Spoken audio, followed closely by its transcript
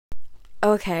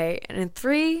Okay, and in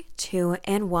 3, 2,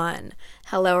 and 1.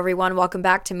 Hello, everyone. Welcome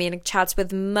back to Manic Chats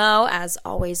with Mo. As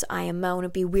always, I am Mo, and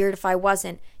it'd be weird if I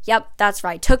wasn't. Yep, that's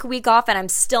right. Took a week off, and I'm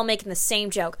still making the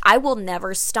same joke. I will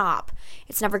never stop.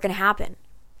 It's never going to happen.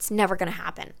 It's never going to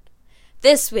happen.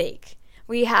 This week,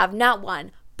 we have not one,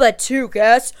 but two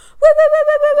guests. Woo, woo, woo,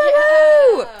 woo,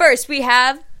 woo, woo, woo. First, we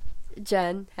have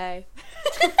Jen. Hey.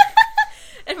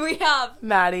 and we have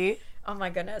Maddie. Oh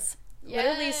my goodness. Yay.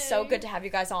 Literally so good to have you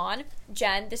guys on.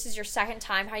 Jen, this is your second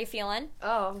time. How you feeling?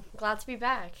 Oh, glad to be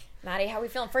back. Maddie, how are we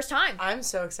feeling? First time. I'm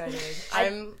so excited.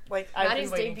 I've Maddie's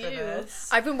been waiting debut. for this.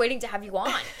 I've been waiting to have you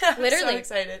on. I'm Literally. so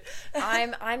excited.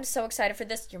 I'm so excited for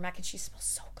this. Your mac and cheese smells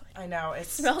so good. I know. It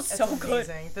smells so good.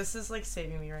 Amazing. This is like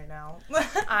saving me right now.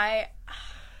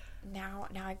 Now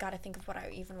I gotta think of what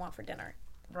I even want for dinner.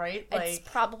 Right? It's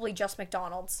probably just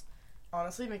McDonald's.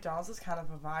 Honestly, McDonald's is kind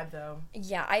of a vibe though.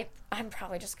 Yeah, I'm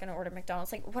probably just gonna order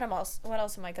McDonald's. Like, what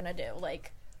else am I gonna do?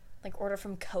 Like order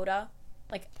from Coda?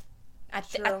 Like, at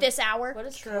this hour? What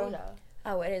is True. Coda?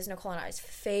 Oh, it is Nicole and I's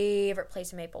favorite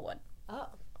place in Maplewood. Oh,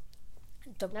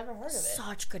 Never heard of it.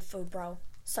 Such good food, bro.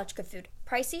 Such good food.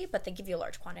 Pricey, but they give you a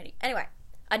large quantity. Anyway,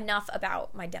 enough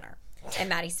about my dinner and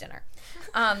Maddie's dinner.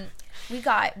 We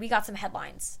got some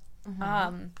headlines.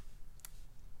 Mm-hmm.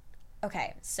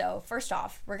 Okay, so first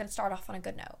off, we're gonna start off on a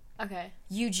good note. okay.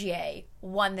 UGA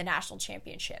won the national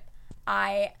championship.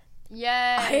 Yay!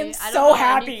 I am don't so know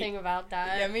happy. anything about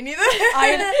that. Yeah, me neither.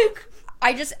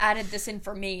 I just added this in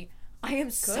for me. I am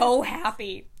so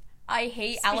happy. I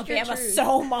hate Speak your Alabama truth.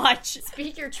 so much.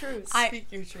 Speak your truth.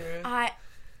 Speak your truth.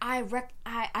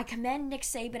 I commend Nick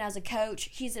Saban as a coach.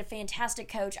 He's a fantastic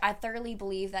coach. I thoroughly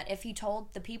believe that if he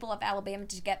told the people of Alabama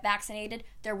to get vaccinated,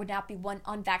 there would not be one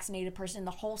unvaccinated person in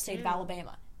the whole state of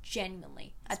Alabama.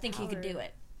 Genuinely. I think he could do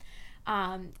it.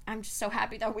 I'm just so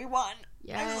happy that we won.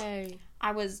 Yay!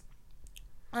 I was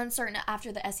uncertain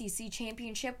after the SEC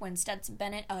championship when Stetson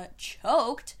Bennett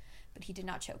choked, but he did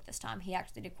not choke this time. He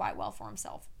actually did quite well for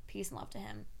himself. Peace and love to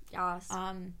him. Yes.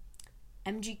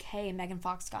 MGK and Megan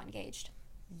Fox got engaged.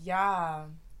 Yeah.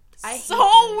 I hate So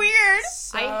them. weird.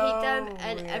 So I hate them,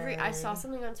 and I weird. saw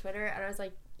something on Twitter, and I was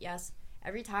like, yes.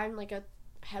 Every time like a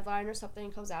headline or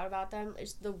something comes out about them,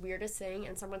 it's the weirdest thing.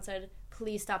 And someone said,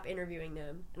 "Please stop interviewing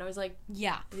them," and I was like,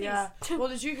 Yeah. Yeah. Well,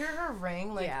 did you hear her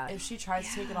ring? Like, Yeah. if she tries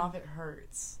to take it off, it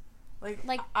hurts. Like,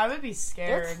 Like- I would be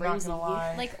scared. They're Not crazy. gonna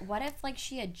lie. Like, what if, like,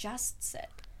 she adjusts it?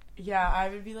 yeah, I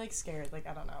would be like scared. Like,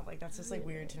 I don't know. Like, that's just like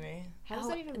weird to me. how does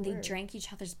that even and they work? drank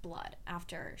each other's blood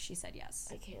after she said yes.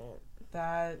 I can't.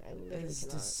 That I literally is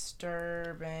cannot.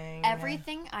 disturbing.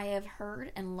 Everything I have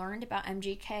heard and learned about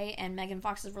MGK and Megan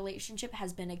Fox's relationship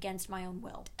has been against my own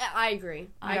will. I agree.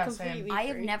 I Yeah, completely same. I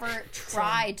have agree. never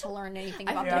tried to learn anything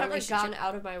I've about Yeah. the never relationship. gone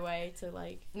out of my way to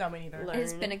like No, me neither. learn. It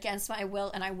has been against my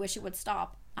will, and I wish it would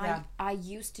stop. Yeah. I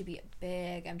used to be a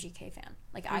big MGK fan.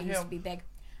 Like, I Me used too. to be big.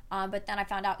 But then I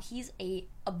found out he's a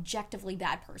objectively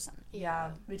bad person.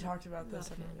 Yeah, we talked about this.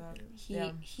 I remember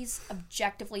that. He's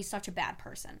objectively such a bad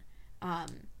person.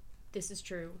 This is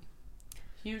true.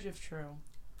 Huge if true.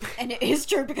 And it is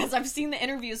true because I've seen the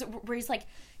interviews where he's like,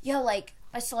 yo, like,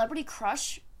 my celebrity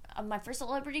crush, my first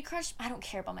celebrity crush, I don't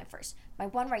care about my first. My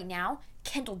one right now,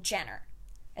 Kendall Jenner.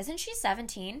 Isn't she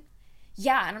 17?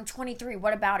 Yeah, and I'm 23.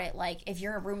 What about it? Like, if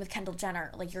you're in a room with Kendall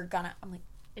Jenner, like, you're gonna... I'm like,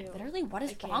 Ew. literally, what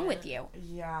is I wrong with can't.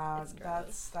 you? Yeah, It's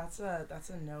gross. that's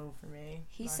a no for me.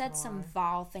 He said some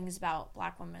vile things about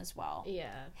black women as well. Yeah.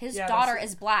 His Yeah, daughter that's-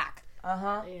 is black.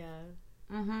 Uh-huh.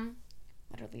 Yeah. Mm-hmm.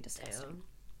 Literally disgusting.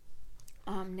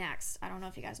 Damn. Next, I don't know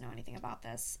if you guys know anything about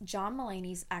this. John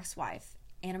Mulaney's ex-wife,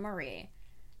 Anna Marie,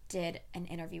 did an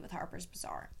interview with Harper's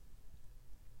Bazaar.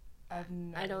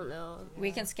 I don't know.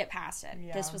 We can skip past it.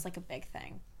 This Yeah. was like a big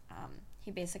thing. He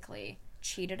basically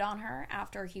cheated on her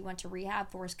after he went to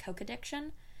rehab for his coke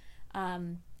addiction,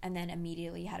 and then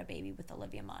immediately had a baby with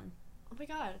Olivia Munn. Oh my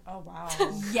god. Oh wow.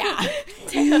 Yeah,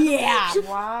 yeah,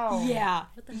 Wow. yeah,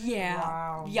 yeah.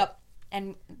 Wow. Yep.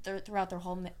 And throughout their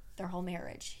whole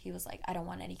marriage, he was like, "I don't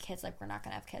want any kids. Like, we're not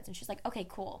gonna have kids." And she's like, "Okay,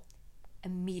 cool."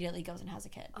 Immediately goes and has a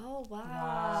kid. Oh wow.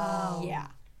 Wow. Yeah,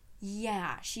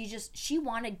 yeah. She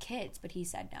wanted kids, but he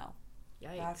said no.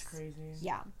 Yikes. That's crazy.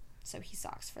 Yeah, so he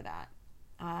sucks for that.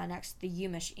 Next, the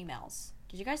Yumish emails.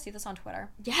 Did you guys see this on Twitter?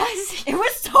 Yes. It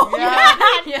was so Yeah, bad.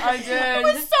 I did. It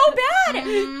was so bad.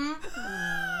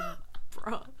 Mhm.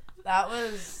 Bro. That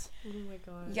was. Oh my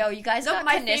god. Yo, you guys got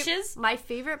knishes? My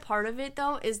favorite part of it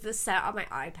though is the set on my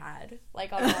iPad.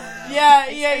 Like on Yeah,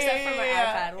 Except for my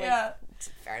iPad. Like, yeah.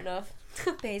 fair enough.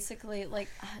 Basically, like,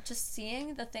 just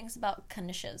seeing the things about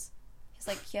knishes. He's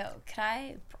like, yo, could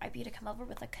I bribe you to come over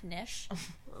with a knish?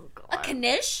 Oh god. A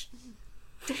knish?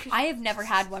 I have never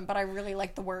had one, but I really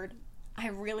like the word. I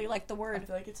really like the I word.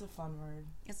 feel like it's a fun word.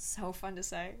 It's so fun to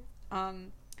say.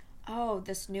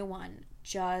 This new one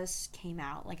just came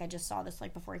out. Like, I just saw this,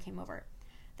 like, before I came over.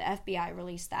 The FBI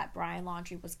released that Brian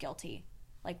Laundrie was guilty.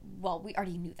 Like, well, we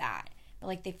already knew that. But,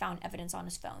 like, they found evidence on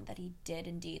his phone that he did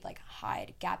indeed, like,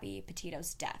 hide Gabby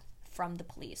Petito's death from the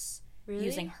police Really?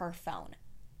 using her phone.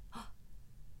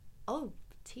 Oh,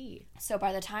 tea. So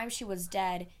by the time she was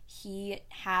dead, he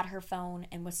had her phone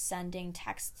and was sending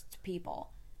texts to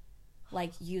people,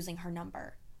 like, using her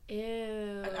number. Ew.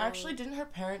 And actually, didn't her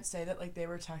parents say that, like, they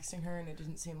were texting her and it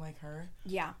didn't seem like her?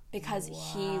 Yeah, because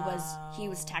he Wow.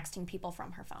 was texting people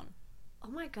from her phone. Oh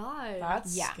my god.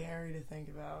 That's Yeah. scary to think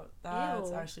about. That's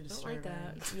Ew, actually don't like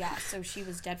disturbing. that. Yeah, so she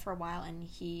was dead for a while and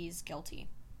he's guilty.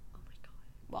 Oh my god.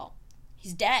 Well,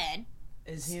 he's dead.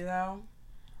 Is he, though?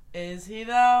 Is he,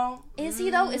 though? Is he,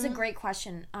 though, is a great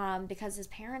question. Because his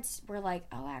parents were like,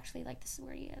 oh, actually, like, this is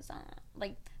where he is.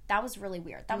 Like, that was really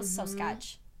weird. That was so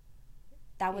sketch.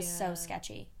 That was so Yeah.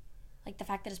 sketchy. Like, the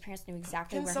fact that his parents knew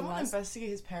exactly Can where he someone was. investigate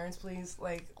his parents, please?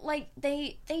 Like,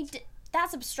 they did.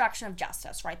 That's obstruction of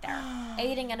justice right there.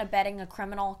 Aiding and abetting a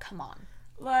criminal. Come on.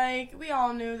 we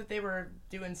all knew that they were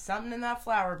doing something in that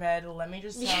flower bed. Let me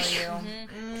just tell you.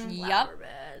 Yep. Flower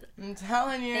bed. I'm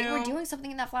telling you. They were doing something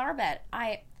in that flower bed.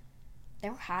 They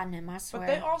were hiding him, I swear.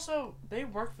 But they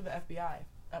worked for the FBI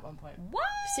at one point. What?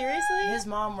 Seriously? His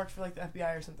mom worked for, like, the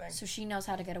FBI or something. So she knows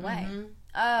how to get away. Mm-hmm.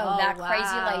 Oh, that wow.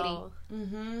 crazy lady.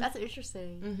 Mm-hmm. That's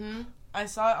interesting. Mm-hmm. I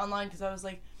saw it online because I was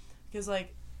like,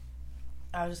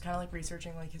 I was just kind of like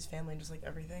researching like his family and just like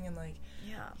everything, and like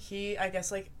Yeah. I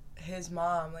guess like his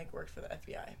mom like worked for the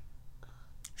FBI.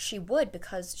 She would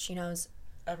because she knows.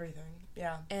 Everything,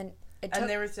 yeah. And it took. And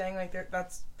they were saying like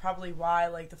that's probably why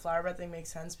like the flower bed thing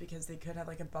makes sense, because they could have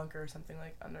like a bunker or something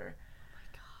like under.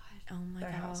 Oh my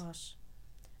their gosh. house.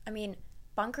 I mean,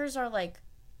 bunkers are like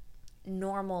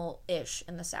normal-ish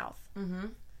in the South. Mm-hmm.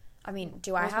 I mean,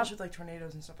 do I have? Especially with like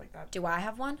tornadoes and stuff like that. Do I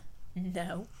have one?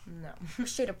 No. No.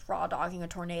 Straight up raw dogging a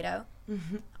tornado.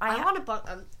 I want to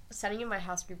I'm sending in my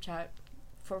house group chat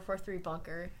 443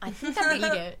 bunker. I think I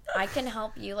that need it. I can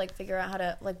help you like figure out how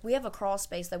to like. We have a crawl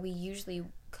space that we usually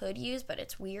could use, but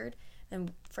it's weird.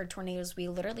 And for tornadoes, we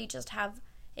literally just have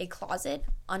a closet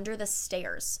under the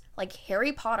stairs, like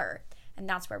Harry Potter, and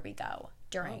that's where we go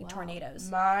during tornadoes.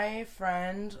 My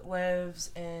friend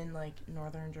lives in like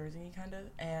northern Jersey, kind of,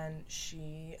 and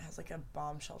she has like a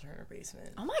bomb shelter in her basement.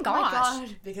 Oh my Oh gosh! my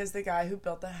god. Because the guy who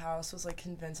built the house was like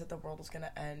convinced that the world was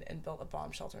gonna end and built a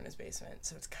bomb shelter in his basement.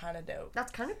 So it's kind of dope.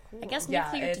 That's kind of cool. I guess Yeah,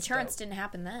 nuclear it's deterrence dope. didn't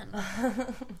happen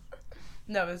then.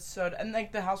 No, it's so, and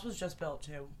like the house was just built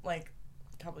too, like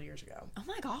a couple years ago. Oh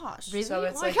my gosh! Really? So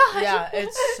it's Oh my like, gosh. yeah,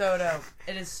 it's so dope.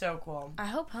 It is so cool. I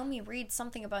hope homie reads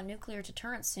something about nuclear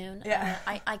deterrence soon. Yeah.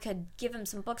 I could give him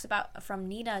some books from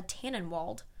Nina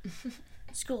Tannenwald,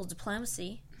 School of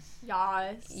Diplomacy.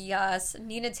 Yes. Yes,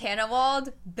 Nina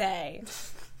Tannenwald, bae.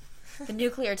 The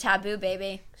nuclear taboo,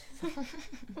 baby.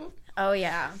 Oh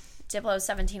yeah, Diplo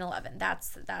 1711.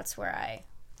 That's where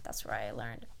I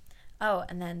learned. Oh,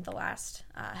 and then the last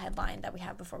headline that we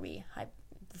have before we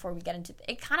get into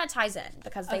it kind of ties in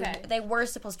because they were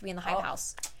supposed to be in the Hype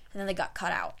House and then they got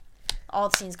cut out. All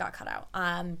the scenes got cut out.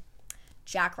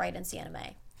 Jack Wright and Sienna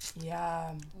May.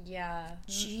 Yeah. Yeah.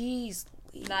 Jeez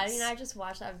Louise. Maddie and I just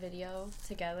watched that video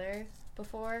together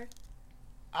before.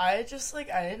 I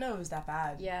didn't know it was that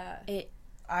bad. Yeah.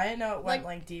 I didn't know it went Like,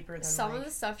 like deeper than Some like, of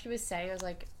the stuff she was saying was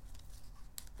like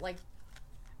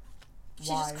she's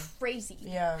why? just crazy.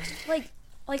 Yeah. like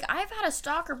I've had a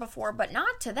stalker before, but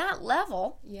not to that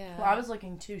level. Yeah. Well, I was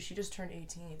looking too. She just turned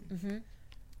 18. Mm-hmm.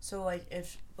 So like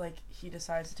if like he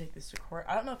decides to take this to court,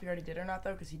 I don't know if he already did or not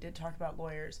though, because he did talk about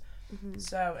lawyers. Mm-hmm.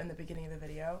 So in the beginning of the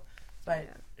video, but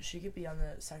she could be on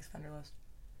the sex offender list.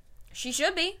 She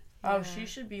should be. Oh, Yeah. she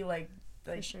should be like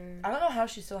For sure. I don't know how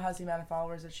she still has the amount of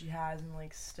followers that she has, and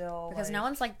like still Because like, no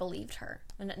one's like believed her,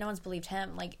 and no one's believed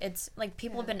him. Like it's like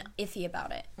people have been iffy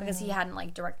about it because he hadn't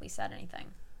like directly said anything.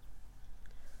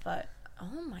 But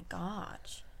oh my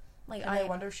gosh, like And I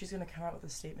wonder if she's gonna come out with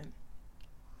a statement.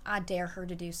 I dare her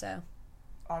to do so.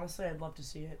 Honestly, I'd love to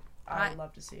see it. I'd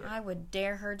love to see it. I would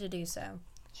dare her to do so.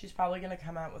 She's probably gonna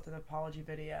come out with an apology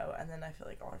video, and then I feel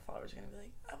like all her followers are gonna be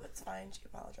like, "Oh, it's fine. She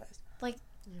apologized." Like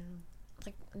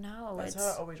no, That's it's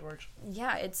how it always works.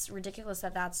 yeah, it's ridiculous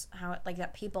that's how it, like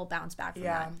that people bounce back from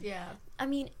Yeah. that. Yeah. I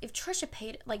mean, if Trisha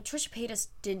Paytas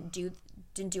didn't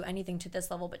do anything to this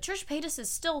level, but Trisha Paytas is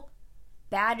still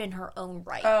bad in her own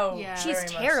right. Oh, Yeah. She's very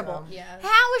much terrible. so. Yeah.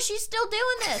 How is she still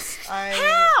doing this?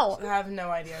 I How? have no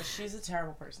idea. She's a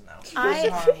terrible person, though. She's I-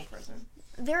 a horrible person.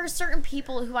 there are certain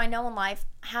people who I know in life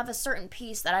have a certain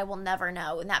piece that I will never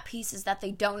know, and that piece is that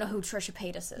they don't know who Trisha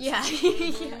Paytas is. Yeah.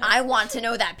 I want to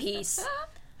know that piece.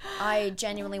 I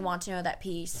genuinely want to know that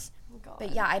piece. Oh, God.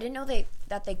 But yeah, I didn't know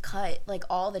that they cut like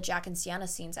all the Jack and Sienna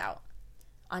scenes out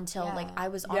until like I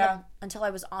was on until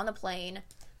I was on the plane,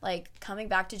 like coming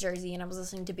back to Jersey, and I was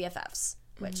listening to BFFs,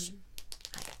 which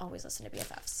I always listen to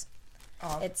BFFs.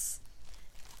 It's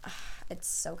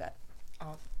so good.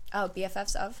 Oh,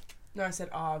 BFFs of? No, I said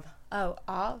Ob. Oh,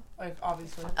 Ob? Like,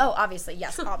 obviously. Oh, obviously,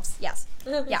 yes, Obs, yes.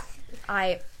 Yeah.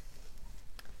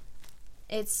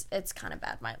 It's kind of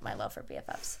bad, my love for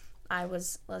BFFs. I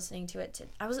was listening to it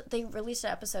they released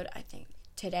an episode, I think,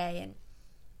 today, and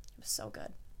it was so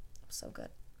good. So good.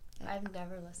 Yeah. I've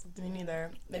never listened to Me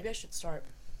neither. Maybe I should start.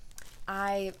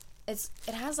 It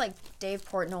has like Dave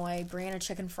Portnoy, Brianna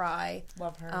Chicken Fry,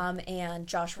 Love her. and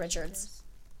Josh Richards.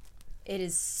 It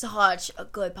is such a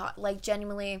good like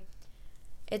genuinely,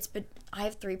 I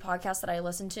have 3 podcasts that I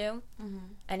listen to.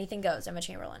 Anything Goes, Emma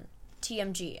Chamberlain,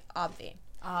 TMG, Avi.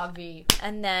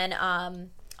 and then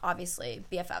obviously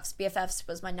BFFs. BFFs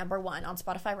was my number 1 on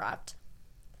Spotify Wrapped.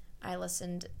 I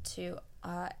listened to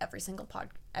every single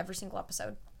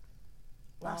episode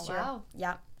last year. Wow.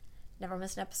 Yeah, never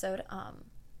missed an episode.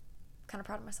 Kind of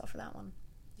proud of myself for that one.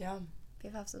 Yeah.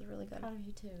 BFFs is really good. Proud of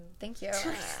you too. Thank you.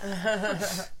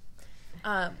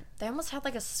 They almost had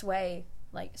like a Sway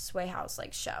House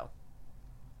like show.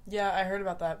 Yeah, I heard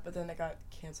about that, but then it got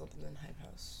canceled and then Hype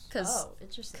House.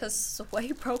 Interesting. Because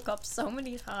Sway broke up so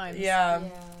many times. Yeah.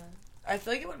 I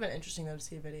feel like it would have been interesting though to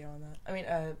see a video on that. I mean,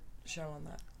 a show on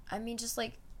that. I mean, just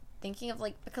like thinking of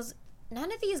like, because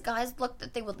none of these guys looked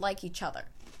that they would like each other.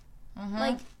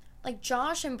 Like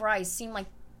Josh and Bryce seem like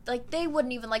they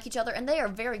wouldn't even like each other, and they are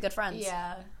very good friends.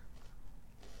 Yeah.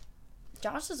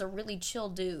 Josh is a really chill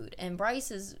dude, and Bryce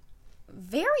is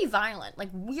very violent, like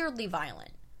weirdly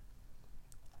violent.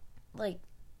 Like,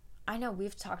 I know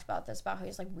we've talked about this, about how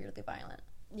he's like weirdly violent.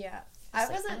 Yeah. It's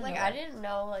I wasn't like, I didn't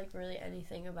know like really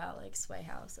anything about like Sway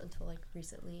House until like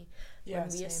recently when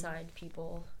we assigned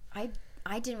people. I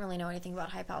didn't really know anything about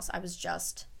Hype House. I was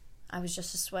just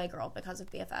a Sway girl because of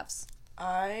BFFs.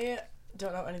 I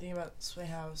don't know anything about Sway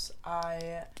House.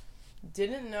 I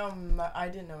didn't know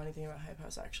anything about Hype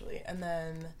House actually, and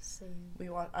then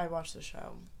I watched the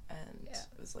show and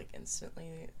was like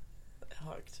instantly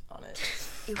hooked on it.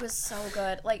 It was so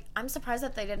good. Like, I'm surprised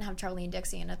that they didn't have Charlie and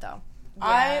Dixie in it though.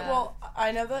 Yeah.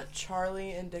 I know that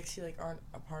Charlie and Dixie like aren't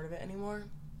a part of it anymore.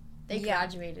 They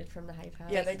graduated from the Hype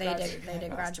House. Yeah, they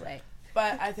did graduate.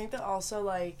 But I think that also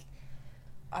like,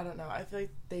 I don't know, I feel like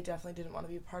they definitely didn't want to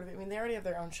be a part of it. I mean, they already have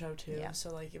their own show too,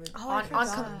 so like it was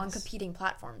on competing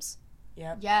platforms.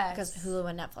 Yeah. Yes. Because Hulu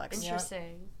and Netflix.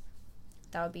 Interesting.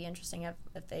 That would be interesting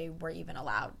if they were even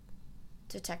allowed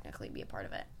to technically be a part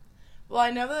of it. Well, I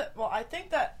know that. Well, I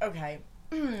think that. Okay.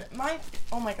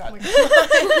 Oh my god.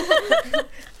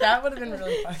 That would have been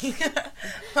really funny.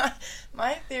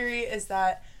 my theory is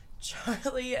that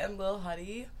Charlie and Lil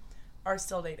Huddy are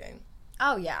still dating.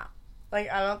 Oh yeah. Like,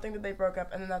 I don't think that they broke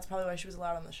up, and then that's probably why she was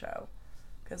allowed on the show,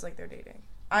 because like they're dating.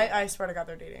 I swear to God,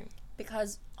 they're dating.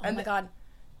 Because my god.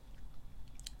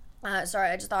 Sorry,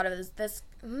 I just thought of this.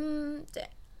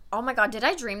 Oh my god, did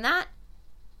I dream that?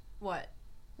 What?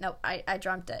 No, I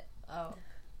dreamt it. Oh.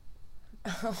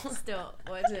 Still,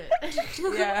 what's it?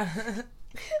 Yeah.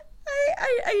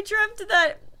 I dreamt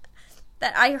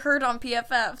that I heard on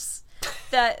PFFs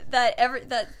that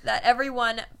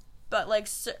everyone but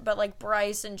like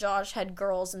Bryce and Josh had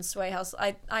girls in Sway House.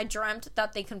 I dreamt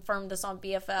that they confirmed this on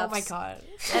BFFs. Oh my god.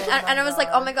 And I was like,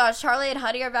 oh my gosh, Charlie and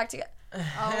Huddy are back together.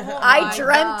 Oh I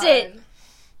dreamt it.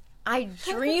 I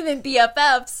dream in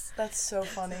BFFs. That's so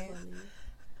funny.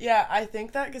 Yeah, I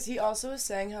think that because he also was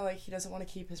saying how like he doesn't want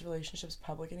to keep his relationships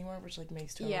public anymore, which like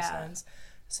makes total sense.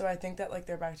 So I think that like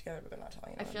they're back together, but they're not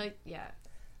telling anyone. I feel like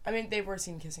I mean, they were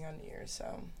seen kissing on New Year's,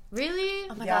 so. Really?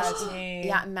 Oh my gosh.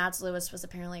 Yeah, Mads Lewis was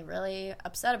apparently really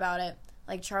upset about it.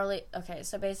 Like Charlie. Okay,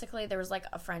 so basically there was like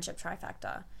a friendship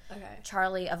trifecta. Okay.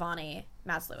 Charlie, Avani,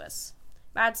 Mads Lewis.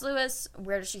 Mads Lewis,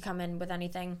 where does she come in with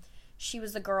anything? She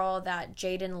was the girl that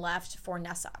Jaden left for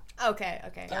Nessa. Okay.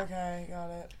 Yeah. Okay, got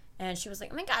it. And she was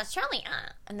like, oh my gosh, Charlie,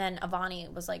 And then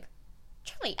Avani was like,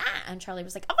 Charlie, And Charlie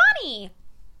was like, Avani!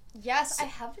 Yes, I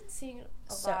have been seeing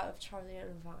a lot of Charlie and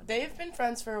Avani. They've been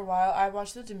friends for a while. I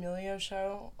watched the D'Amelio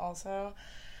show also.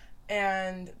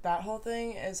 And that whole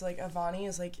thing is like, Avani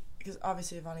is like, because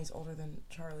obviously Avani's older than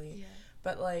Charlie. Yeah.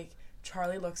 But like,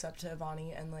 Charlie looks up to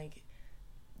Avani and like,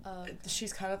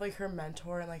 she's kind of like her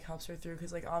mentor and like helps her through.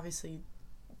 Because like, obviously,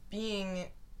 being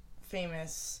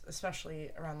famous, especially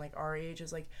around like our age,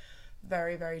 is like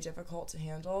very, very difficult to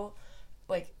handle.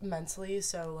 like, mentally,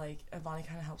 so, like, Ivani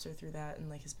kind of helps her through that and,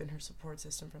 like, has been her support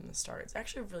system from the start. It's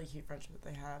actually a really cute friendship that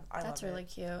they have. I love it. That's really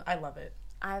cute. I love it.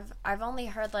 I've only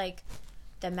heard, like,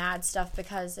 the Mad stuff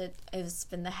because it's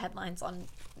been the headlines on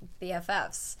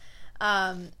BFFs.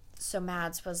 So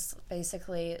Mads was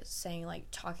basically saying, like,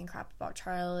 talking crap about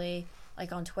Charlie,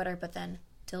 like, on Twitter, but then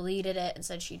deleted it and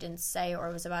said she didn't say, or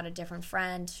it was about a different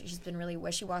friend. She's been really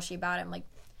wishy-washy about it. I'm like,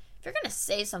 if you're gonna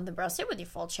say something, bro, say it with your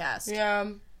full chest. Yeah.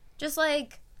 Just,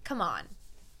 like, come on,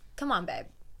 babe.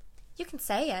 You can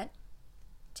say it.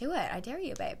 Do it. I dare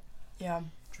you, babe. Yeah,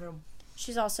 true.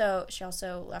 She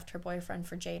also left her boyfriend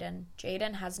for Jaden.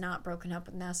 Jaden has not broken up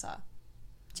with Nessa.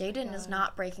 Jaden is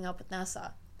not breaking up with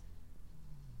Nessa.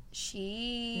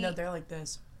 No, they're like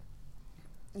this.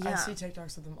 Yeah. I see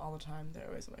TikToks of them all the time. They're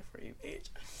always on my For You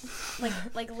page.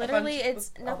 Like literally,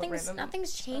 it's all the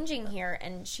nothing's changing here.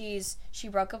 And she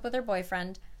broke up with her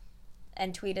boyfriend,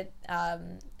 and tweeted.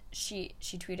 She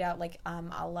tweeted out, like,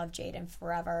 I'll love Jaden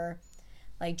forever.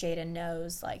 Like, Jaden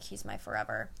knows, like, he's my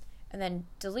forever. And then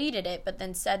deleted it, but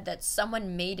then said that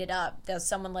someone made it up. That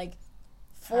someone, like,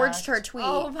 forged her tweet.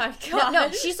 Oh my god.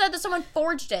 No, she said that someone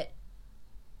forged it.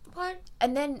 What?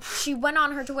 And then she went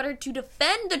on her Twitter to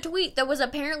defend the tweet that was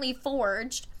apparently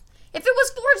forged. If it was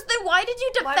forged, then why did you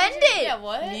defend it? Yeah,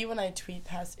 what? Me when I tweet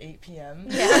past 8 p.m.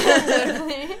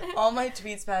 Yeah. All my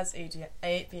tweets past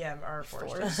 8 p.m. are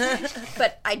forged.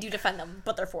 But I do defend them,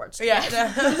 but they're forged. Yeah.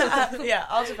 Yeah,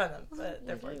 I'll defend them, but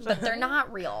they're forged. But they're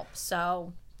not real,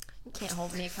 so you can't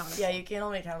hold me accountable. Yeah, you can't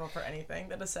hold me accountable for anything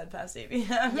that is said past 8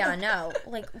 p.m. Yeah, no.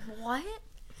 Like, what?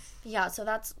 Yeah, so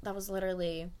that was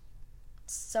literally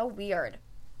so weird.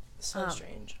 So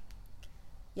strange.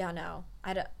 Yeah, no.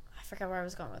 I forgot where I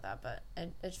was going with that, but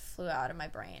it flew out of my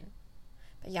brain.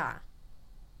 But yeah,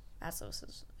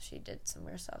 she did some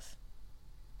weird stuff.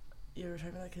 You were talking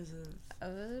about that because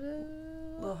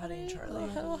of Lil Huddy and Charlie.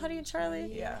 Lil Huddy and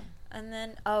Charlie. Yeah. And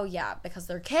then, oh yeah, because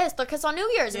they're kissed. They're kissed on New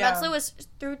Year's. Yeah. And Max Lewis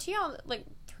threw tea on, like,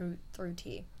 through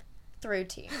tea.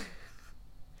 Push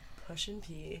and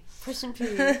pee. Push and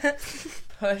pee.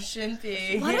 Push and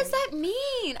pee. What does that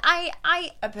mean?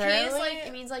 Apparently,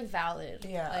 It means, like, valid.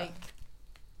 Yeah. Like,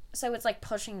 So it's like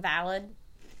pushing valid.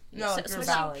 no, so- like, so you're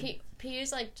pushing valid. P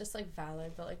is, like, just, like,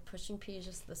 valid, but, like, pushing P is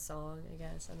just the song, I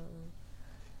guess. I don't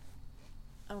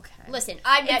know. Okay. Listen,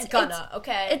 I meant It's- Gunna,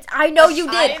 okay? I know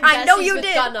you did. I know you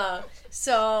did. Gunna.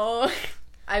 So,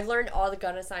 I've learned all the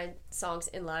Gunna songs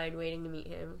in line waiting to meet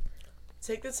him.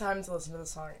 Take the time to listen to the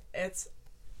song. It's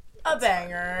a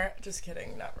banger. Just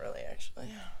kidding. Not really, actually.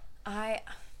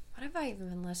 What have I even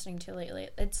been listening to lately?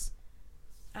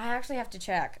 I actually have to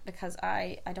check because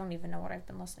I don't even know what I've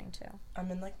been listening to.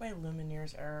 I'm in, like, my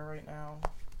Lumineers era right now.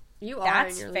 You are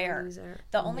That's in your fair. loser.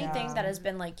 The only thing Yeah. that has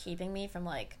been, like, keeping me from,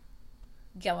 like,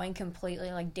 going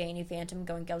completely, like, Danny Phantom,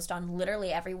 going ghost on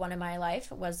literally everyone in my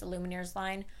life was the Lumineers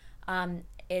line.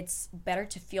 It's better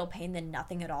to feel pain than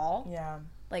nothing at all. Yeah.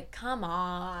 Like, come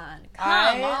on.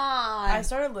 I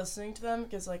started listening to them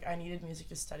because, like, I needed music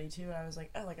to study to, and I was like,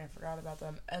 oh, like, I forgot about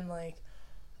them. And, like,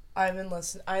 I've been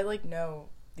listening. I, like, know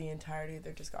the entirety of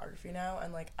their discography now,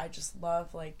 and, like, I just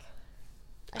love, like,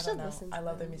 I should don't know. listen to I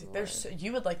love their them music. more.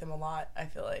 You would like them a lot, I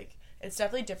feel like. It's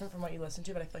definitely different from what you listen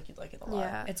to, but I feel like you'd like it a lot.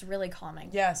 Yeah. It's really calming.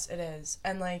 Yes, it is.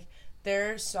 And, like,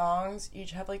 their songs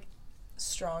each have, like,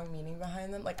 strong meaning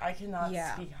behind them. Like, I cannot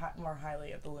Yeah. speak more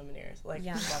highly of the Lumineers. Like,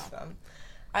 Yeah. love them.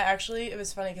 It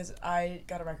was funny because I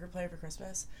got a record player for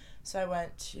Christmas, so I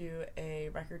went to a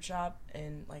record shop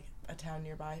in, like, a town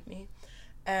nearby me,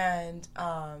 and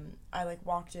I, like,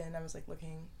 walked in, I was, like,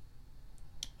 looking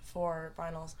for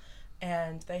vinyls,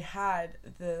 and they had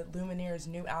the Lumineers'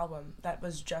 new album that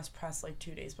was just pressed, like,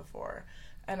 2 days before,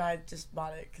 and I just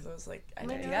bought it because I was like, I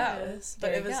my need God. this, but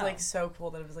There it you was, go. like, so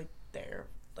cool that it was, like, there,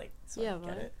 like, so Yeah, I could get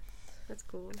right. it. That's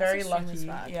cool. Very extremely lucky.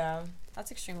 swag. Yeah.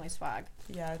 That's extremely swag.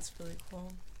 Yeah, it's really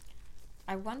cool.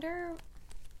 I wonder,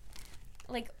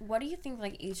 like, what do you think,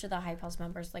 like, each of the Hype House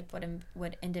members, like,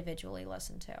 would individually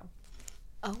listen to?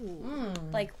 Oh.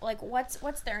 Like,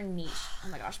 what's their niche? Oh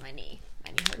my gosh, my knee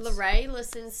hurts. Lorray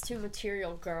listens to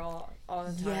Material Girl all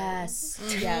the time. Yes,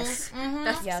 yes,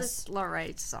 That's Yes. just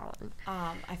Lorray's song.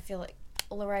 I feel like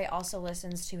Lorray also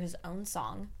listens to his own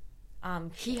song.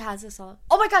 He has a song.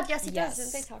 Oh my god, yes, he Yes,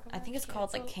 does. Didn't they talk about I think it's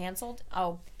called, like, Cancelled.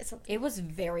 Oh, It's it was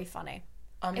very funny.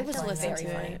 It was very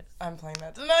funny. I'm playing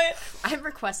that tonight. I'm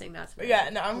requesting that. tonight. Yeah,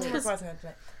 no, I'm requesting that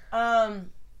tonight.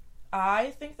 I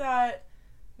think that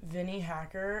Vinny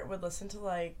Hacker would listen to,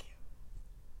 like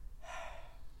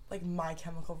My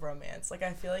Chemical Romance. Like,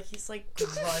 I feel like he's, like,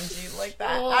 grungy like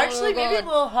that. Oh, Actually, maybe God.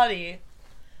 Lil Huddy.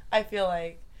 I feel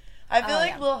like I feel Oh,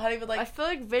 like yeah. Lil Huddy would I like. feel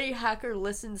like Vinny Hacker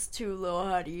listens to Lil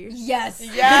Huddy. Yes.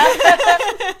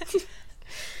 Yeah.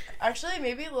 Actually,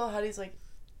 maybe Lil Huddy's like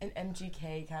an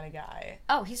MGK kind of guy.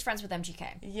 Oh, he's friends with MGK.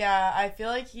 Yeah, I feel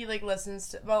like he like listens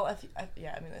to. Well, if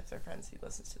they're friends, he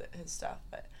listens to his stuff.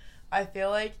 But I feel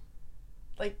like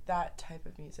that type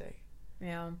of music,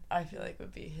 Yeah. I feel like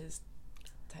would be his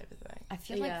type of thing. I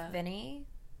feel Yeah. like Vinny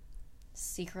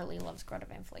secretly loves Greta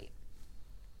Van Fleet.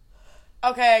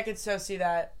 Okay, I could so see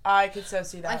that. I could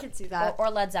see that. Or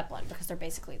Led Zeppelin, because they're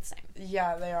basically the same.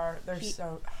 Yeah, they are. They're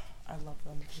so. I love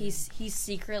them. He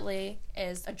secretly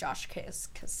is a Josh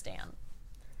Kiska stan.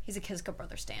 He's a Kiska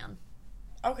brother stan.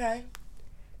 Okay,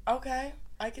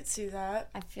 I could see that.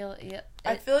 I feel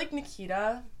I feel like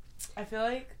Nikita. I feel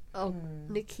like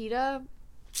Nikita.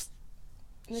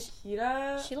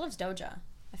 she loves Doja.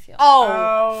 I feel.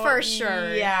 Oh, for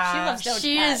sure. Yeah, She loves Doja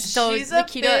She Cat. is She's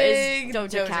Nikita a is big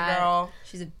Doja Cat. girl.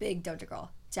 She's a big Doja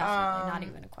girl. Definitely, not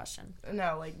even a question.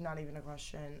 No, like not even a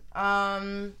question.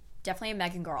 Definitely a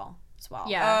Megan girl as well.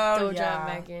 Yeah, Oh, Doja, yeah.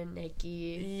 Megan,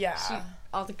 Nikki. Yeah.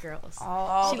 All the girls.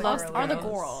 All she the loves girlies. Are the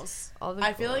girls. all the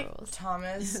I feel like girls.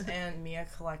 Thomas and Mia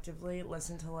collectively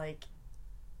listen to like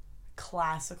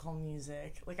classical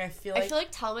music. Like I feel like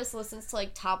Thomas listens to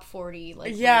like top 40.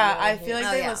 Like yeah, radio I feel like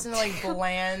hits. they listen to like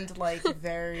bland, like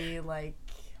very like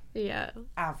Yeah.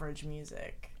 average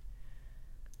music.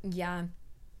 Yeah.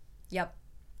 Yep.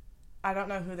 I don't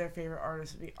know who their favorite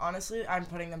artist would be. Honestly, I'm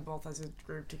putting them both as a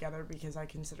group together because I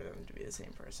consider them to be the same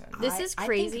person. This is I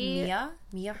crazy. think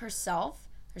Mia herself,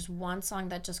 there's one song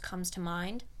that just comes to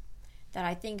mind that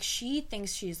I think she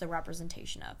thinks she's the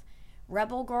representation of.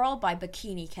 Rebel Girl by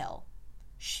Bikini Kill.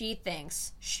 She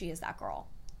thinks she is that girl.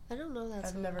 I don't know that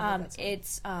I've song. never heard that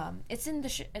song.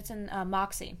 It's in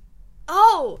Moxie.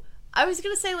 Oh! I was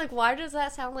gonna say, like, why does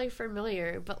that sound, like,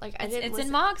 familiar? But, like, I didn't It's listen.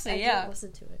 in Moxie, I yeah. didn't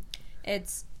listen to it.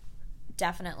 It's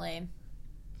definitely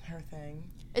Her thing.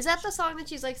 Is that the song that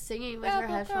she's, like, singing with her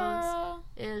headphones? Girl,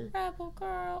 And Rebel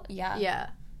Girl. Yeah. yeah.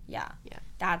 Yeah. Yeah.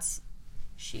 That's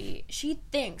she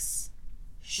thinks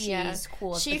she's Yeah.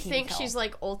 cool as She Bikini thinks Kill. she's,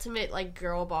 like, ultimate, like,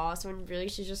 girl boss when really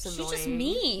she's just annoying. She's just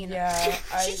mean. Yeah,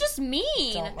 She's just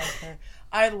mean. don't like her.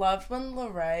 I loved when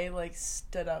Lorray like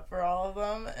stood up for all of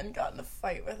them and got in a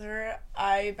fight with her.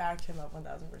 I backed him up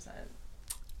 1,000%.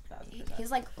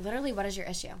 He's like, literally, what is your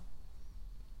issue?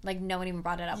 Like, no one even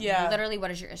brought it up. Yeah. Literally,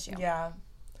 what is your issue? Yeah,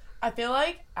 I feel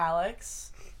like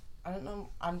Alex. I don't know.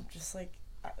 I'm just like.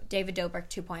 David Dobrik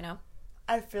 2.0.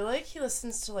 I feel like he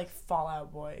listens to like Fall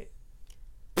Out Boy.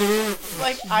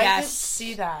 Like I could Yes.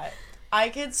 see that. I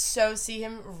could so see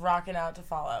him rocking out to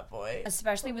Fall Out Boy.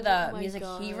 Especially with Oh the my music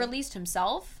he God. released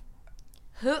himself.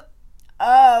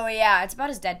 Oh, yeah. It's about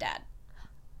his dead dad.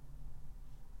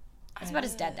 It's about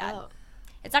his dead dad. Oh.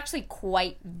 It's actually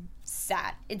quite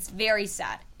sad. It's very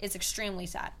sad. It's extremely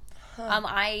sad.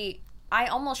 I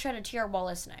almost shed a tear while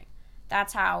listening.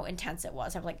 That's how intense it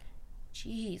was. I'm like,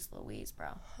 jeez Louise, bro.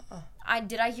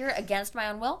 Did I hear it against my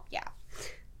own will? Yeah.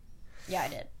 Yeah, I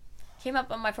did. Came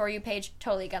up on my For You page,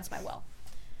 totally against my will.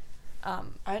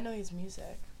 I know his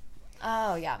music.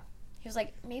 Oh, yeah. He was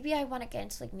like, maybe I want to get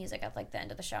into, like, music at, like, the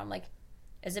end of the show. I'm like,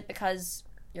 is it because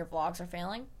your vlogs are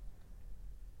failing?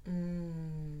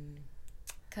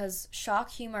 Because shock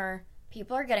humor,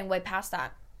 people are getting way past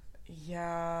that.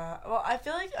 Yeah. Well, I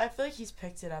feel like he's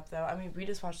picked it up though. I mean, we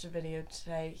just watched a video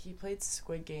today. He played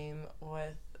Squid Game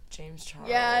with James Charles.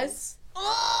 Yes.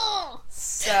 Oh!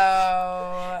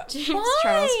 So James Why?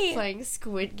 Charles playing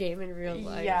Squid Game in real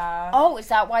life. yeah. Oh, is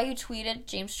that why you tweeted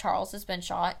James Charles has been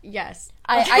shot? Yes.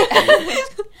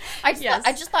 I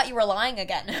just thought you were lying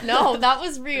again. No, that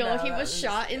was real. No, he that was was-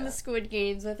 shot in yeah. the Squid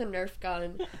Games with a Nerf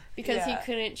gun because Yeah. he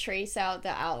couldn't trace out the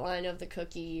outline of the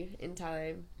cookie in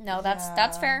time. No, that's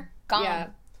Yeah. fair. Gone. Yeah.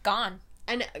 Gone.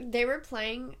 And they were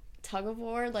playing tug of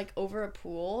war like over a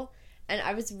pool, and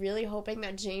I was really hoping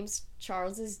that James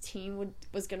Charles's team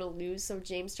was gonna lose, so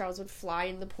James Charles would fly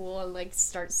in the pool and like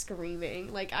start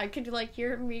screaming. Like I could like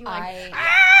hear him being like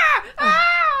ah!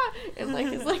 Ah! And like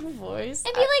his like voice.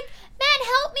 And be like, man,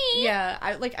 help me. Yeah,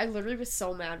 I literally was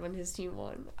so mad when his team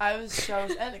won. I was so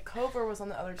and Cover was on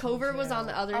the other team. Cover was too. on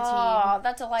the other Oh, team.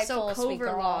 that's So delightful. Sweet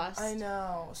Cover girl. lost. I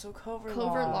know. So Cover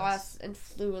Cover lost and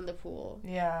flew in the pool.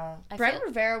 Yeah. I Brent feel-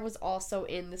 Rivera was also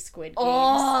in the Squid Games.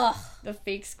 Oh, The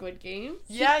fake Squid Games.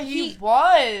 Yeah, he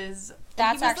was.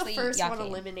 that's He was actually the first yucky. one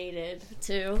eliminated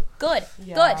too. Good.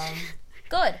 Yeah.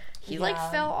 Good. He Yeah. like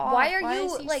fell off. Why are you,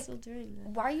 is he like- still doing that?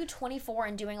 Why are you 24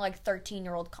 and doing like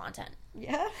 13-year-old content?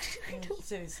 Yeah.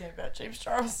 Say the same about James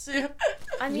Charles too.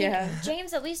 I mean, Yeah.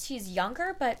 James at least he's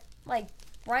younger, but like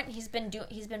Brent, he's been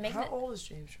making How it old is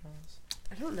James Charles?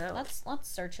 I don't know. Let's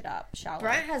search it up, shall we?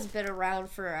 Brent has been around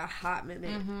for a hot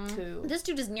minute, too. This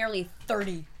dude is nearly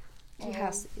 30. He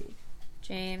has to be.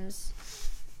 James.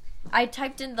 I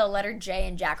typed in the letter J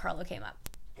and Jack Harlow came up.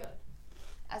 Good.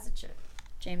 As it should.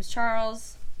 James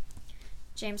Charles.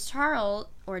 James Charles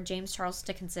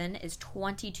Dickinson is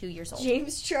 22 years old.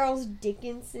 James Charles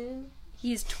Dickinson?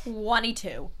 He's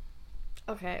 22.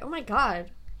 Okay. Oh my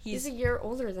god. He's a year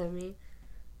older than me.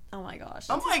 Oh my gosh.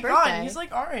 Oh my his god, birthday. he's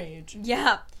like our age.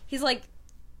 Yeah. He's like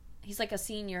a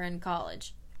senior in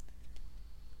college.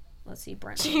 Let's see,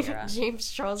 Brent Rivera.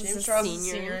 James Charles James is Charles a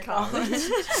is senior in college.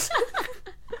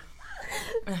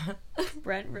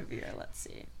 Brent Rivera, let's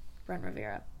see. Brent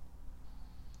Rivera.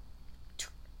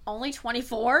 Only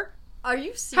 24? Are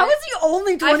you serious? How is he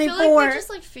only 24? I feel like they just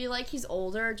like feel like he's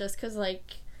older just because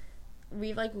like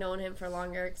we've like known him for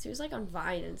longer because he was like on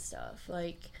Vine and stuff.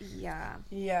 Like Yeah.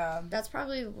 Yeah. that's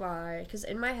probably why. Because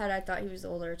in my head I thought he was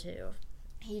older too.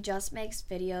 He just makes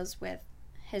videos with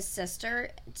his sister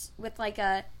with like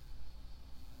a...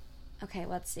 Okay,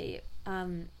 let's see.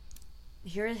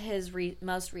 Here are his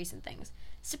most recent things.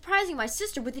 Surprising my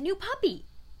sister with a new puppy.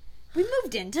 We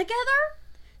moved in together.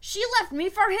 She left me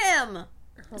for him.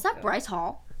 Is that Bryce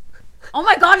Hall? Oh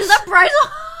my god, is that Bryce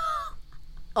Hall?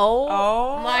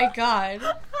 Oh My God,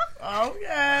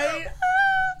 Okay.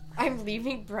 I'm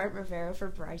leaving Brent Rivera for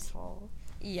Bryce Hall.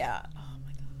 Yeah. Oh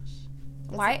my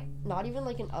gosh. Why? Not even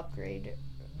like an upgrade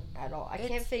at all. I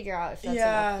can't figure out if that's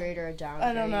Yeah. an upgrade or a downgrade.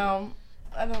 I don't know.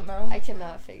 I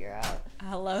cannot figure out.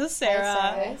 Hello, Sarah.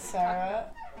 Sarah. Hey, Sarah.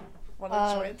 What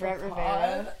a joy. Brent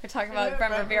Rivera. We're talking Yeah, about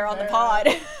Brent Brent Rivera on the Rivera. pod.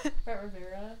 Brent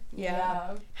Rivera.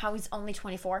 Yeah. How he's only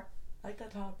 24. I like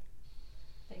that top.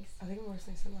 Thanks. I think I'm wearing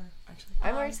something similar, actually.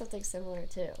 I'm wearing something similar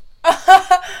too.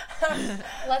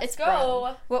 Let's It's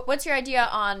go. What's your idea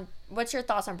on... What's your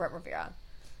thoughts on Brent Rivera?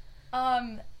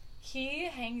 He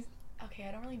hangs. Okay,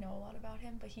 I don't really know a lot about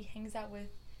him, but he hangs out with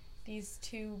these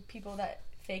two people that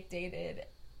fake dated.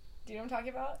 Do you know what I'm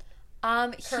talking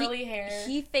about? Curly hair.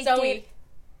 He fake Zoe. dated...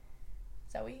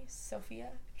 Sophia.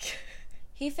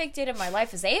 He fake dated My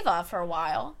Life as Ava for a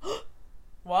while.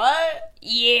 What?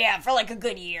 Yeah, for like a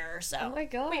good year or Oh so. my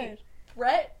god. Wait.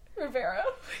 Brett Rivera.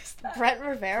 Who's that? Brent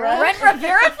Rivera? Brent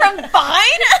Rivera from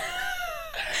Vine?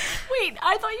 Wait,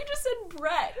 I thought you just said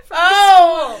Brett. From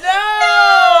Oh,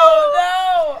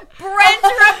 no! Brent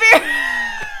Rivera!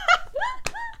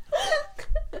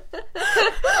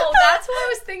 Oh, that's what I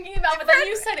was thinking about. But then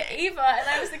you said Ava, and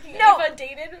I was thinking No. Ava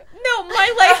dated. No,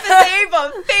 My Life as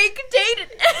Ava. Fake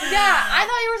dated. Yeah, I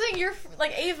thought you were saying you're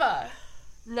like Ava.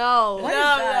 No. No, is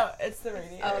no, that? it's the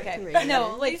radio. Oh, okay. Radiator.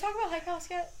 No, Did like... you talk about Hype House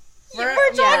yet? We're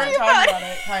talking about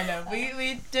it, kind of.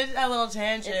 We did a little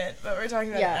tangent, but we're talking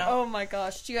about it now. Oh my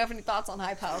gosh. Do you have any thoughts on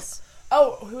Hype House?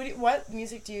 Oh, what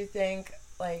music do you think,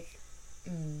 like,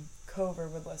 Cover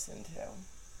would listen to?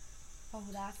 Oh,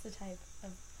 that's the type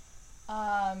of.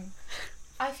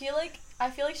 I feel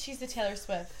like she's the Taylor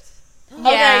Swift. Okay,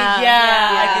 yeah,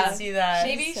 yeah. I can see that.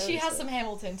 Maybe so she has sick. some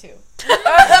Hamilton too.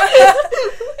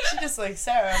 She just like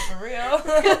Sarah for real.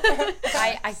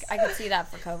 I could see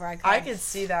that for Cover. I could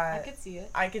see that. I could see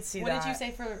it. I could see What that. did you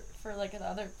say for like the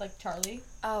other like Charlie?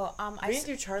 Oh, We didn't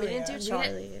do Charlie. We didn't do yet.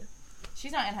 Charlie.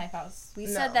 She's not in Hype House. We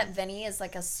No. said that Vinny is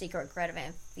like a secret Greta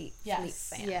Van Fleet Yes.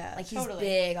 fan. Yeah, like he's totally.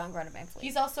 big on Greta Van Fleet.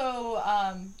 He's also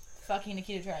fucking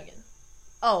Nikita Dragon.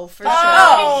 Oh, for sure.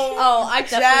 Oh, Oh, I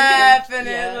definitely.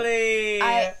 definitely.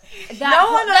 that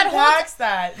No one unpacks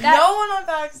that. No one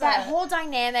unpacks that that. whole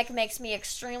dynamic makes me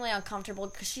extremely uncomfortable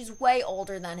because she's way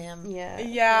older than him. Yeah.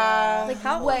 Yeah. Like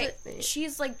How old wait, is he?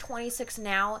 she's like 26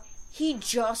 now. He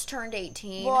just turned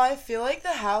 18. Well, I feel like the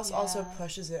house also Yeah.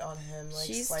 pushes it on him, like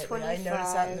She's slightly. I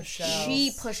noticed that in the 25. show.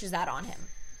 she pushes that on him,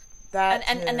 that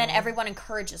and then too. everyone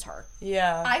encourages her.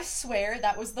 Yeah. I swear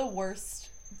that was the worst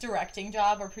directing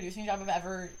job or producing job I've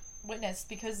ever witnessed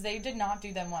because they did not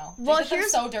do them well. They Well, did them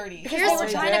here's- so dirty. Because they were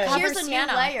they trying did. to cover Here's a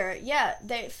Sienna. new layer. Yeah,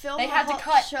 they filmed. They the had to whole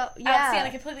cut show. out Yeah, Sienna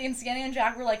completely, and Sienna and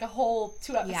Jack were like a whole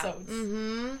 2 episodes.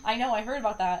 Mm-hmm. I know, I heard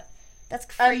about that. that's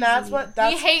crazy. And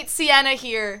that's hate Sienna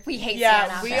here. We hate yeah,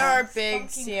 Sienna. we so. are big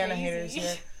Fucking Sienna crazy.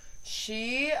 haters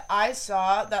here. I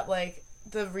saw that, like,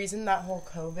 the reason that whole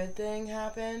COVID thing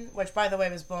happened, which, by the way,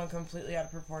 was blown completely out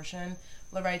of proportion,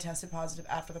 Lorraine tested positive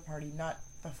after the party, not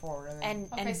before. And,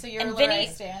 And Okay, so you're and a Vinny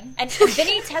Lorraine stan. and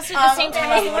Vinny tested the same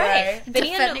time as Lorraine. Lorraine. Vinny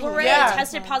and Defending Lorraine Yeah.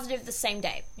 tested positive the same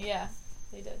day. Yeah,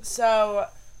 they did. so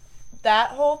that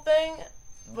whole thing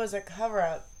was a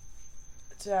cover-up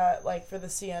to, like, for the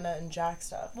Sienna and Jack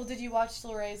stuff. Well, did you watch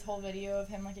Lorraine's whole video of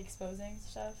him, like, exposing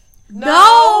stuff? No,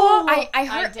 I I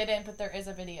heard didn't, but there is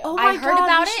a video. Oh I my heard God,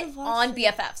 about we it should've watched on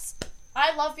BFFs.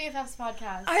 I love BFF's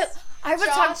podcast. I would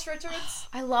Josh talk. Richards,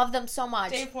 I love them so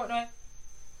much. Dave Portnoy.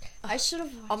 I should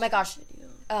have. Oh my gosh.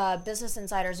 Business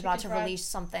Insider is about to Chicken fried. release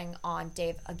something on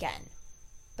Dave again.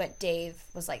 But Dave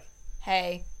was like,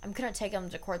 hey, I'm going to take them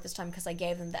to court this time because I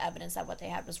gave them the evidence that what they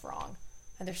had was wrong.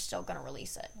 And they're still going to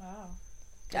release it. Wow.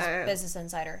 'Cause Damn. Business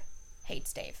Insider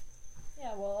hates Dave.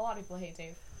 Yeah, well, a lot of people hate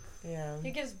Dave. Yeah.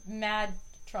 He gives mad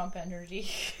Trump energy.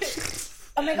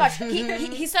 Oh my gosh.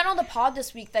 He said on the pod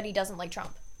this week that he doesn't like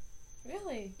Trump.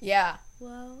 Really? Yeah.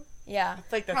 Well, Yeah. I feel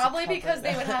like that's Probably a cover, because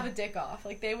they though. would have a dick off.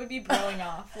 Like, they would be broing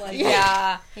off. Like,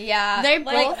 Yeah. Yeah. they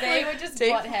like both they like, would just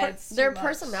Dave butt heads. too their much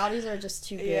personalities are just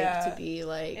too big Yeah. to be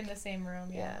like. in the same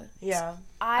room. Yeah. Yeah.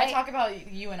 I talk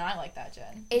about you and I like that,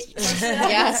 Jen.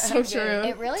 Yeah, so true.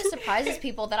 It really surprises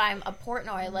people that I'm a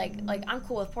Portnoy. Like I'm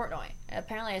cool with Portnoy.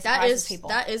 Apparently, it That surprises is people.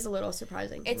 that is a little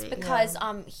surprising. To It's me. because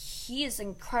he is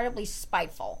incredibly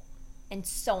spiteful, and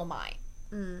so am I.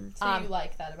 So you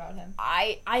like that about him.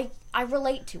 I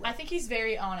relate to it, I think he's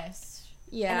very honest.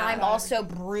 yeah, and I'm about also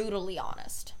brutally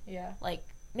honest. Yeah. Like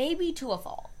maybe to a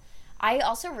fault. I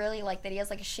also really like that he has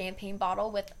like a champagne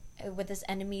bottle with his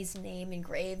enemy's name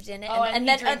engraved in it. Oh, and he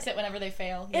then drinks it whenever they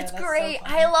fail. Yeah, It's that's so great. fun.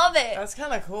 I love it. That's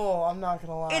kind of cool. I'm not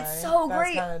gonna lie. It's so That's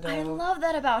great. kinda I dope. love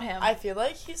that about him. I feel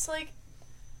like he's like.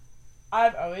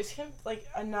 I've always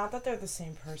not that they're the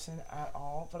same person at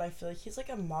all, but I feel like he's like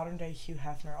a modern day Hugh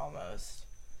Hefner almost.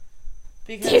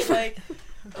 Because like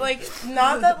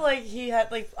not that like he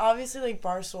had like obviously like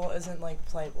Barstool isn't like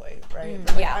Playboy, right?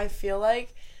 But, like, yeah. I feel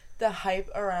like the hype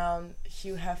around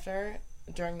Hugh Hefner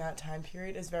during that time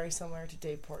period is very similar to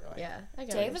Dave Portnoy. yeah. I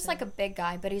get Dave is like a big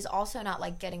guy, but he's also not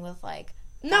like getting with like.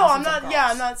 No, I'm thousands of not. Yeah,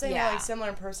 girls. I'm not saying Yeah. like similar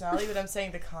in personality, but I'm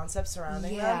saying the concept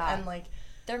surrounding Yeah. them and like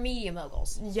They're media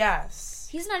moguls. yes,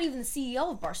 He's not even the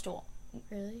CEO of Barstool.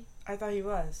 really. I thought he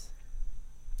was.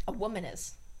 A woman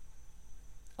is.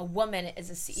 A woman is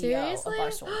a CEO Seriously? of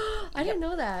Barstool. I didn't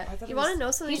know I that. thought You it was- want to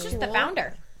know something? He's just cool? the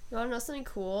founder. You want to know something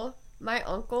cool? My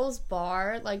uncle's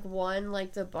bar like won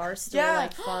like the Barstool Yeah.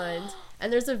 like fund,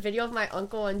 and there's a video of my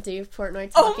uncle and Dave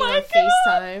Portnoy Oh talking my on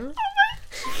God!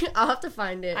 FaceTime. I'll have to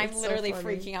find it. I'm It's so literally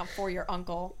funny. freaking out for your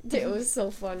uncle. It was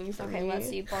so funny for Okay, me. let's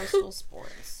see. Barstool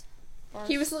Sports.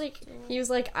 He was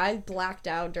like, I blacked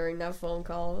out during that phone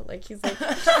call. Like he's like,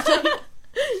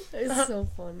 it's so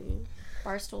funny.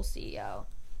 Barstool CEO.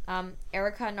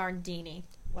 Erica Nardini.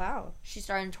 Wow, She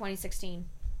started in 2016.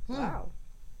 wow.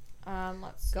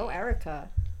 Let's see. Go Erica.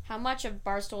 How much of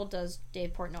Barstool does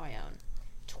Dave Portnoy own?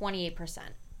 28%.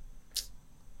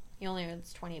 He only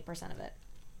owns 28% of it.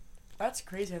 That's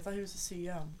crazy. I thought he was the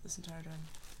CEO this entire time.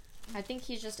 I think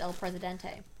he's just El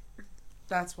Presidente.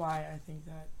 That's why I think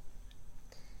that.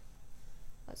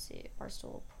 Let's see.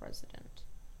 Barstool president.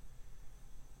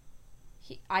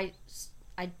 I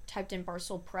typed in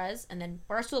Barstool Prez and then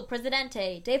Barstool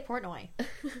Presidente, Dave Portnoy.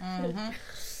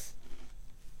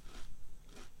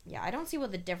 Yeah, I don't see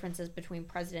what the difference is between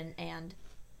president and.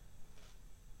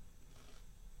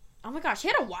 Oh my gosh, he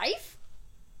had a wife?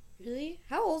 Really?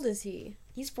 How old is he?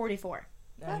 He's 44.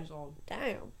 Yeah, he's old.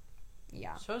 Damn.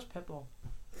 Yeah. So is Pitbull.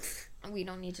 We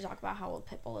don't need to talk about how old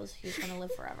Pitbull is. He's going to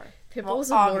live forever.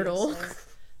 Pitbull's Well, immortal. obviously.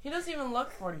 He doesn't even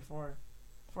look 44.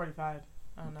 45.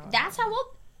 I don't know. That's how old?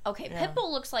 Okay, Yeah.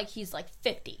 Pitbull looks like he's like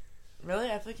 50.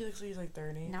 Really? I feel like he looks like he's like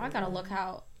 30. Now I gotta look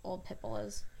how old Pitbull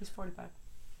is. He's 45.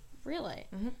 Really?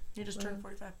 Mm-hmm. He just turned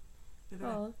 45. the other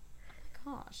day. Oh,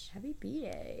 Gosh. happy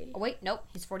B-Day. Oh, wait, nope.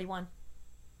 He's 41.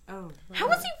 Oh.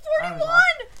 How is he I 41? was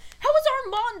off. How is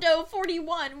Armando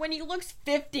 41 when he looks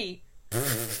 50?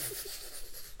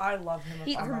 I love him.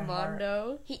 He- with all my heart.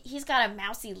 Armando. He's got a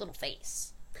mousy little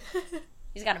face.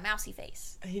 He's got a mousy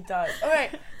face. He does.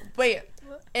 Okay, wait.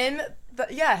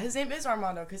 His name is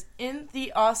Armando because in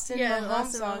the Austin Mahone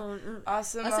song,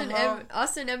 Austin Mahone.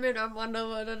 Austin Emmett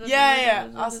Armando. Yeah.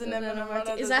 Austin Emmett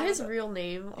Armando. Is that his real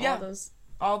name? Yeah. All those.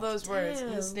 All those words.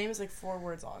 Damn. His name is like 4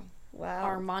 words on. Wow.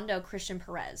 Armando Christian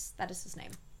Perez. That is his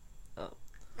name.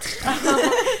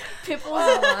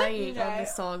 Pitbull's lying on Yeah. the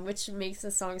song, which makes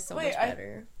the song so Wait, much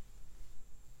better.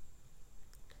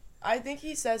 I think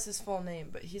he says his full name,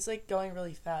 but he's like going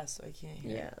really fast, so I can't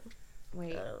hear. Yeah.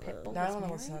 Wait, I don't know. Pitbull Now I was want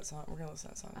to listen to married? that song. We're gonna listen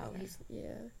to that song. Oh, later. he's...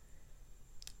 Yeah.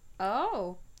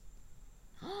 Oh.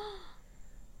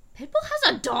 Pitbull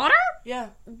has a daughter? Yeah.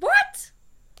 What?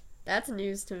 That's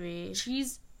news to me. She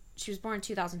was born in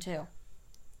 2002.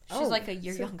 She's Oh, like a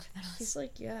year so younger than She's us.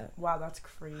 like, yeah. Wow, that's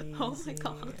crazy. Oh my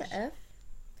God. What the F?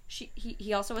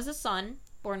 He also has a son,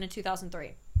 born in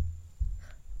 2003.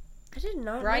 I did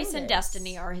not Bryce know and this.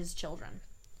 Destiny are his children.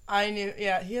 I knew.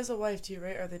 Yeah, he has a wife too,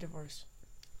 right? Or are they divorced?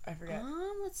 I forget.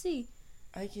 Let's see.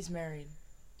 I think he's married.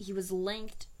 He was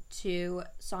linked to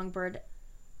Songbird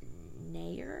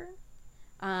Nair.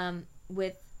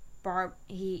 with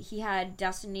he had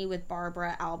Destiny with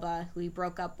Barbara Alba, who he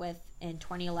broke up with in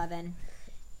 2011,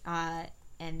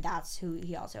 and that's who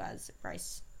he also has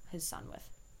Bryce, his son, with.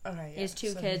 Okay, yeah. He has two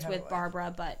So he kids had a with wife.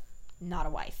 Barbara, but not a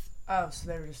wife. Oh, so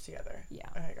they were just together. Yeah.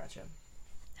 Okay, gotcha.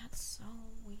 That's so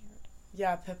weird.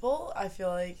 Yeah, Pitbull, I feel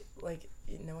like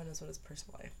no one knows what his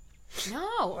personal life.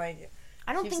 No, Like,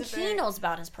 I don't keeps think it he very- knows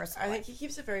about his personal I life. think he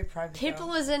keeps it very private.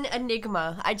 Pitbull is an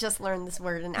enigma. I just learned this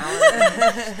word an hour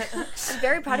ago. I'm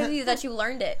very proud of you that you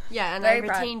learned it. Yeah, and Very I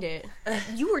proud. retained it.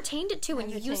 You retained it too, and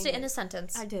I you used retained it in it. a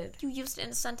sentence. I did. You used it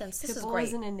in a sentence. This is Pitbull great.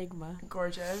 is an enigma.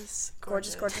 Gorgeous.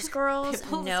 Gorgeous girls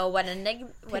Pitbull's- know what an enigma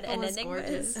Pitbull is is.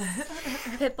 gorgeous.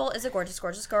 Pitbull is a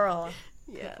gorgeous girl.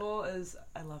 Yeah. Pitbull is,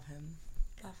 I love him.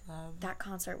 Love. That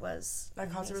concert was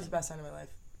That concert was the best night of my life.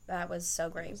 that was so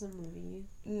It great. was a movie.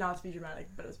 Not to be dramatic,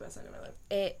 but it was the best night of my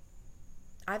life.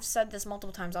 I've said this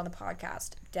multiple times on the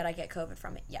podcast. Did I get COVID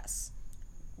from it? Yes.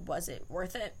 Was it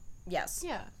worth it? Yes.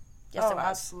 Yeah. Yes, oh, it was.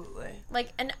 absolutely. Like,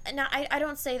 and I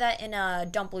don't say that in a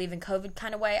don't believe in COVID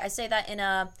kind of way. I say that in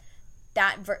a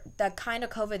the kind of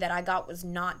COVID that I got was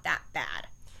not that bad.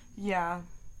 Yeah.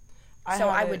 So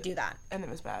I had would it, do that. and it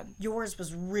was bad. Yours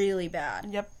was really bad.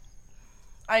 Yep.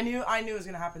 I knew it was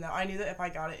gonna happen though. I knew that if I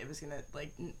got it, it was gonna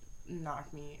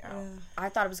knock me out. I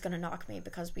thought it was gonna knock me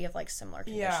because we have like similar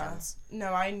conditions. Yeah.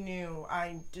 No, I knew.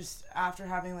 I just after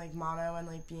having like mono and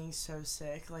like being so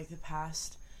sick, like the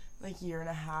past like year and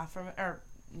a half from it, or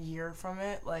year from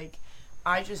it, like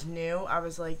I just knew. I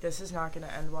was like, this is not gonna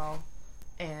end well,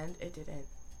 and it didn't.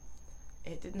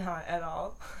 It did not at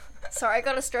all. Sorry, I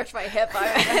gotta stretch my hip.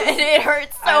 And it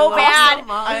hurts so bad.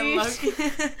 I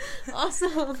love.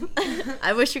 Awesome.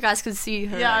 I wish you guys could see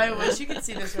her. Yeah, I wish you could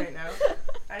see this right now.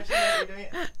 Actually, no, you're doing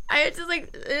it. I just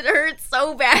like it hurts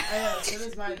so bad. I know. So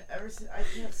does mine. Ever since I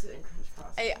can't sit in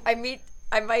crisscross.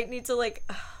 I might need to like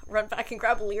run back and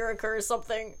grab Lyrica or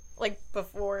something like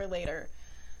before or later.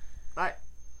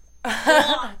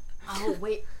 Oh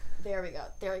wait, there we go.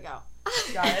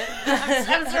 Got it.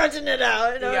 I'm stretching it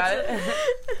out. You got it.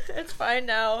 It's fine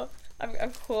now.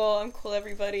 I'm cool. I'm cool.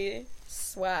 Everybody,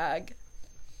 swag.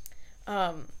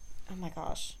 Oh my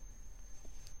gosh.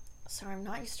 Sorry, I'm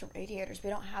not used to radiators. We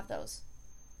don't have those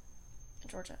in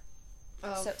Georgia.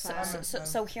 Oh,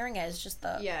 So hearing it is just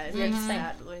the yeah, it weirdest makes thing.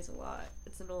 that noise a lot.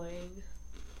 It's annoying.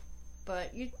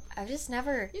 But I've just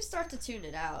never start to tune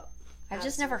it out. I've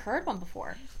just never heard one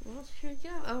before. Well, here you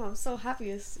go. Oh, I'm so happy.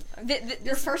 It's your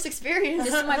This first experience.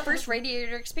 this is my first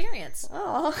radiator experience.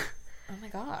 Oh, Oh my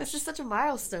gosh. this is such a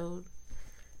milestone.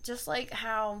 Just like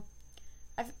how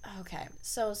okay,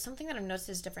 so something that I've noticed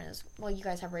is different is, well, you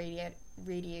guys have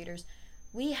radiators.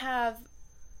 We have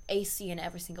AC in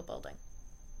every single building.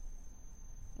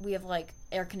 We have like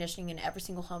air conditioning in every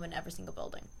single home in every single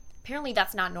building. Apparently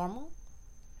that's not normal.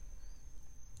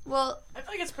 Well, I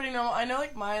feel like it's pretty normal. I know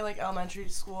like my like elementary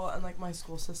school and like my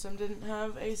school system didn't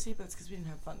have AC, but it's because we didn't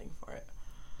have funding for it.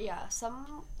 yeah,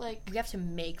 some like We have to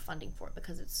make funding for it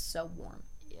because it's so warm.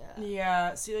 yeah,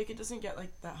 Yeah. See, like it doesn't get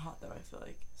like that hot though. I feel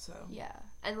like so. yeah,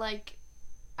 and like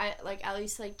I like at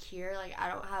least like here like I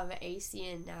don't have AC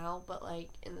in now, but like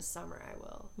in the summer I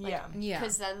will. Like, Yeah. Yeah.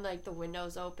 because then like the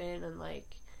windows open and like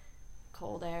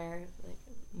cold air like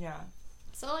Yeah.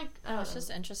 so like I Oh, don't it's know. just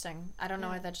interesting. I don't know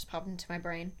Yeah. why that just popped into my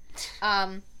brain.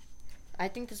 I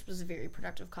think this was a very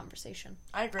productive conversation.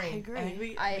 I agree. I agree. think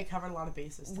we covered a lot of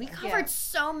bases. We today. covered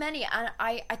so many, and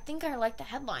I think I like the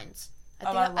headlines. I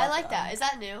think I I love like that. that. Is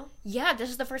that new? yeah, this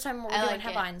is the first time we're I doing like it.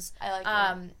 headlines. I like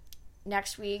it.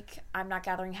 Next week I'm not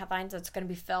gathering headlines. It's going to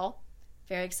be Phil.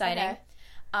 Very exciting. Okay.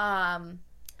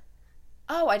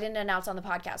 Oh, I didn't announce on the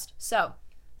podcast. So,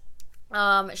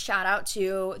 shout out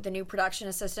to the new production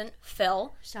assistant,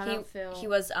 Phil. Shout out, Phil. He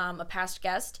was a past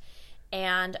guest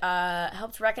and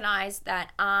helped recognize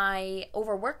that I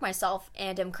overwork myself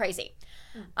and am crazy.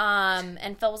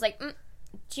 And Phil was like,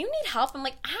 do you need help? I'm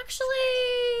like,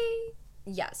 actually,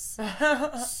 yes.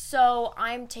 So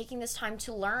I'm taking this time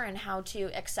to learn how to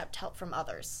accept help from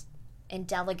others and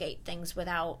delegate things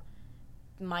without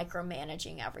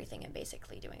micromanaging everything and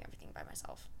basically doing everything by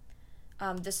myself.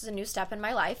 This is a new step in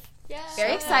my life. Yeah.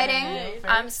 Very exciting. Very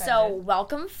So excited.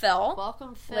 welcome, Phil.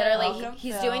 Welcome, Phil. Literally, Welcome,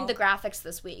 he's Phil. doing the graphics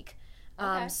this week.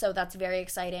 Okay. So that's very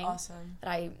exciting. Awesome.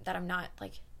 That I'm not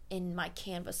like in my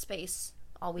Canva space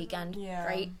all weekend. Yeah.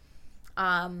 Right.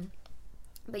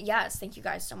 But yes, thank you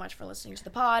guys so much for listening to the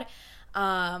pod.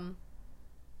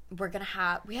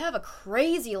 We have a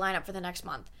crazy lineup for the next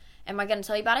month. Am I gonna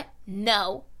tell you about it?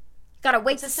 No. Gotta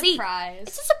wait to see. Surprise.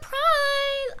 It's a surprise.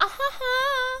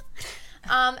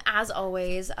 As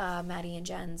always, Maddie and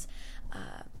Jen's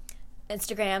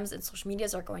Instagrams and social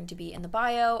medias are going to be in the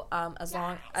bio,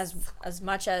 as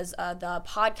much as the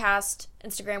podcast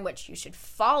Instagram, which you should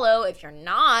follow if you're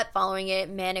not following it,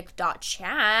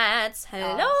 manic.chats.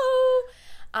 Hello.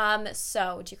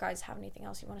 So do you guys have anything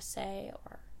else you want to say,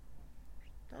 or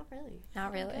Not really.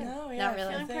 not really? No, yeah, Not I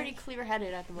really. I'm pretty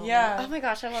clear-headed at the moment. Yeah. Oh my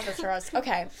gosh, I love this for us.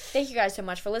 Okay, thank you guys so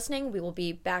much for listening. We will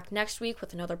be back next week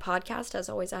with another podcast. As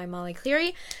always, I'm Molly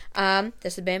Cleary.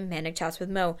 This has been Manic Chats with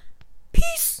Mo.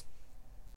 Peace!